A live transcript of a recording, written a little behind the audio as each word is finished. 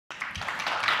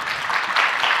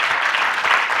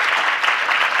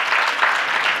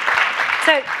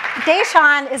So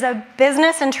Dashawn is a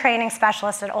business and training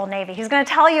specialist at Old Navy. He's going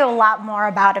to tell you a lot more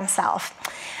about himself.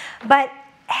 But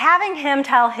having him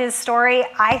tell his story,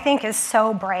 I think, is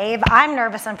so brave. I'm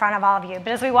nervous in front of all of you.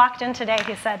 But as we walked in today,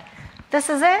 he said, "This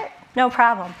is it? No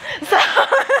problem."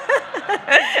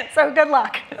 So good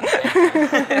luck.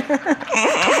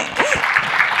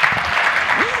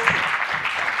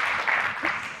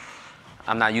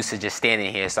 I'm not used to just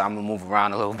standing here, so I'm going to move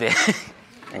around a little bit.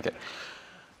 Okay.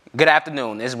 Good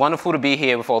afternoon. It's wonderful to be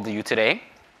here with all of you today.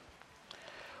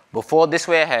 Before This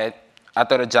Way Ahead, I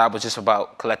thought a job was just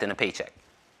about collecting a paycheck.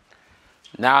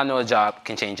 Now I know a job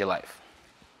can change your life.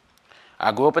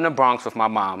 I grew up in the Bronx with my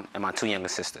mom and my two younger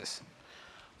sisters.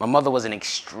 My mother was an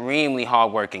extremely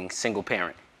hardworking single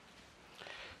parent.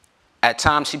 At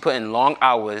times, she put in long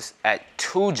hours at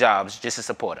 2 jobs just to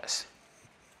support us.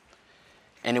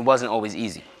 And it wasn't always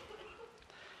easy.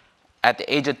 At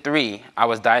the age of 3, I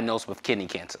was diagnosed with kidney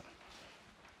cancer.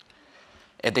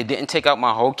 If they didn't take out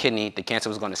my whole kidney, the cancer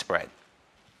was going to spread.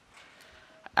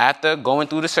 After going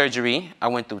through the surgery, I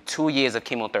went through 2 years of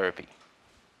chemotherapy.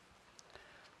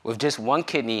 With just 1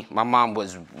 kidney, my mom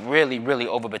was really, really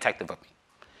overprotective of me.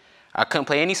 I couldn't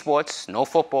play any sports, no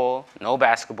football, no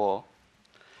basketball,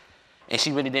 and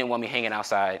she really didn't want me hanging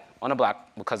outside on the block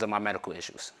because of my medical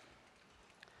issues.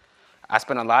 I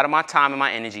spent a lot of my time and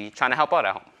my energy trying to help out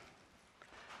at home.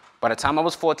 By the time I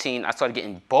was 14, I started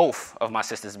getting both of my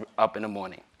sisters up in the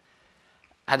morning.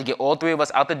 I had to get all 3 of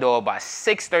us out the door by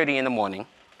 6:30 in the morning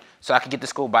so I could get to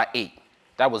school by 8.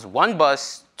 That was 1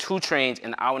 bus, 2 trains,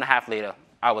 and an hour and a half later,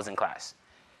 I was in class.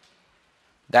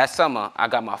 That summer, I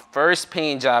got my first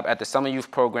paying job at the summer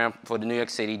youth program for the New York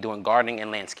City doing gardening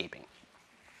and landscaping.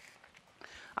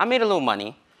 I made a little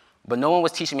money, but no one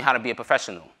was teaching me how to be a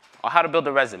professional or how to build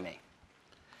a resume.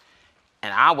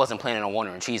 And I wasn't planning on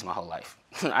watering trees my whole life.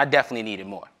 I definitely needed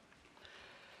more.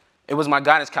 It was my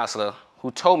guidance counselor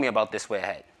who told me about This Way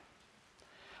Ahead.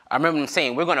 I remember him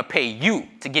saying, "We're going to pay you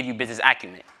to give you business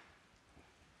acumen."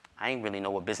 I didn't really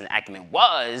know what business acumen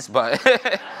was, but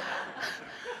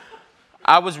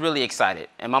I was really excited.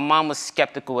 And my mom was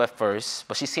skeptical at first,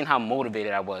 but she seen how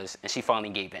motivated I was, and she finally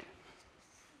gave in.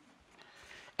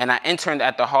 And I interned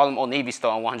at the Harlem Old Navy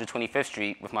store on 125th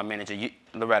Street with my manager,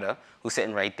 Loretta, who's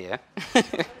sitting right there.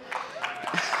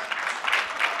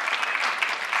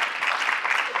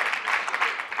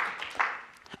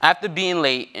 After being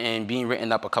late and being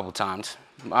written up a couple times,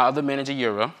 my other manager,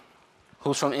 Yura,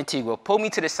 who's from Antigua, pulled me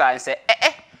to the side and said,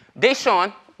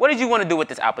 Dashawn, what did you want to do with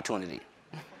this opportunity?"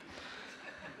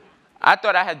 I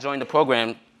thought I had joined the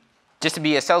program just to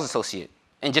be a sales associate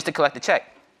and just to collect a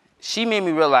check. She made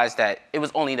me realize that it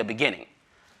was only the beginning.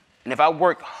 And if I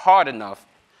worked hard enough,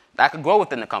 I could grow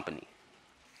within the company.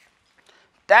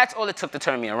 That's all it took to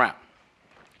turn me around.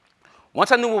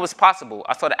 Once I knew what was possible,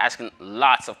 I started asking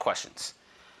lots of questions.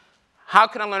 How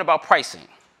can I learn about pricing?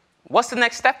 What's the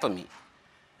next step for me?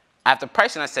 After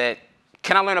pricing, I said,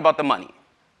 can I learn about the money?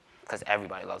 Because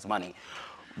everybody loves money.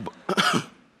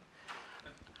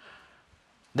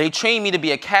 They trained me to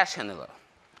be a cash handler.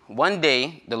 One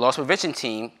day, the loss prevention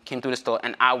team came through the store,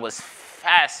 and I was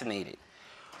fascinated.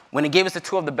 When they gave us the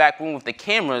tour of the back room with the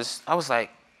cameras, I was like,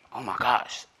 oh my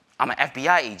gosh, I'm an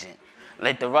FBI agent.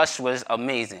 Like, the rush was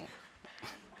amazing.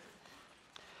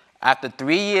 After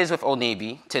 3 years with Old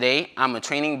Navy, today I'm a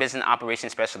training business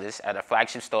operations specialist at a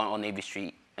flagship store on Old Navy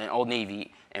Street, in Old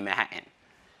Navy in Manhattan.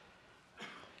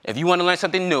 If you want to learn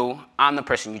something new, I'm the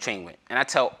person you train with. And I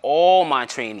tell all my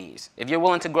trainees, if you're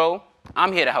willing to grow,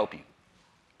 I'm here to help you.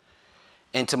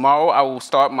 And tomorrow, I will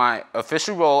start my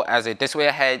official role as a This Way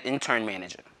Ahead intern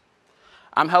manager.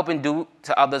 I'm helping do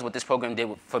to others what this program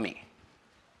did for me.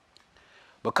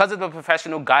 Because of the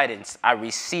professional guidance I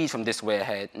received from This Way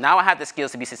Ahead, now I have the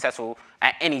skills to be successful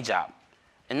at any job,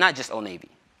 and not just Old Navy.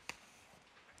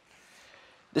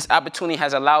 This opportunity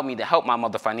has allowed me to help my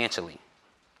mother financially.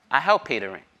 I helped pay the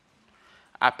rent.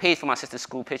 I paid for my sister's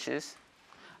school pictures.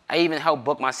 I even helped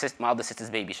book my other sister's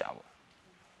baby shower.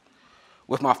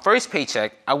 With my first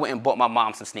paycheck, I went and bought my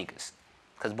mom some sneakers.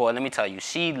 Because, boy, let me tell you,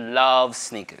 she loves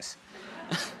sneakers.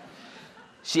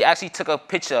 She actually took a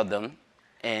picture of them,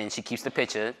 and she keeps the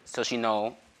picture so she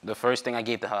knows the first thing I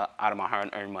gave to her out of my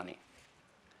hard-earned money.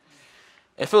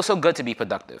 It feels so good to be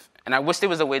productive, and I wish there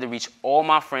was a way to reach all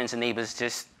my friends and neighbors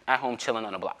just at home chilling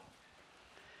on the block.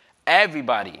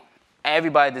 Everybody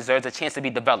deserves a chance to be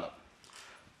developed,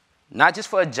 not just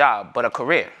for a job, but a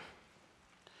career.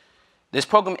 This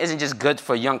program isn't just good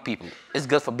for young people, it's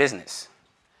good for business.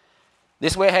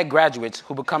 This Way Ahead graduates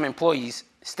who become employees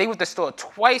stay with the store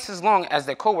twice as long as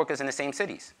their coworkers in the same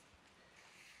cities.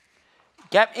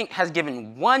 Gap Inc. has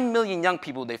given 1 million young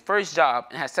people their first job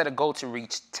and has set a goal to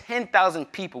reach 10,000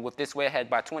 people with This Way Ahead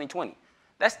by 2020.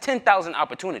 That's 10,000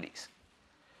 opportunities.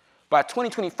 By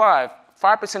 2025,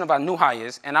 5% of our new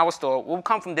hires in our store will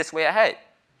come from This Way Ahead.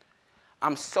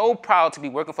 I'm so proud to be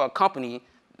working for a company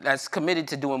that's committed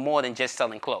to doing more than just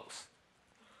selling clothes.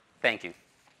 Thank you.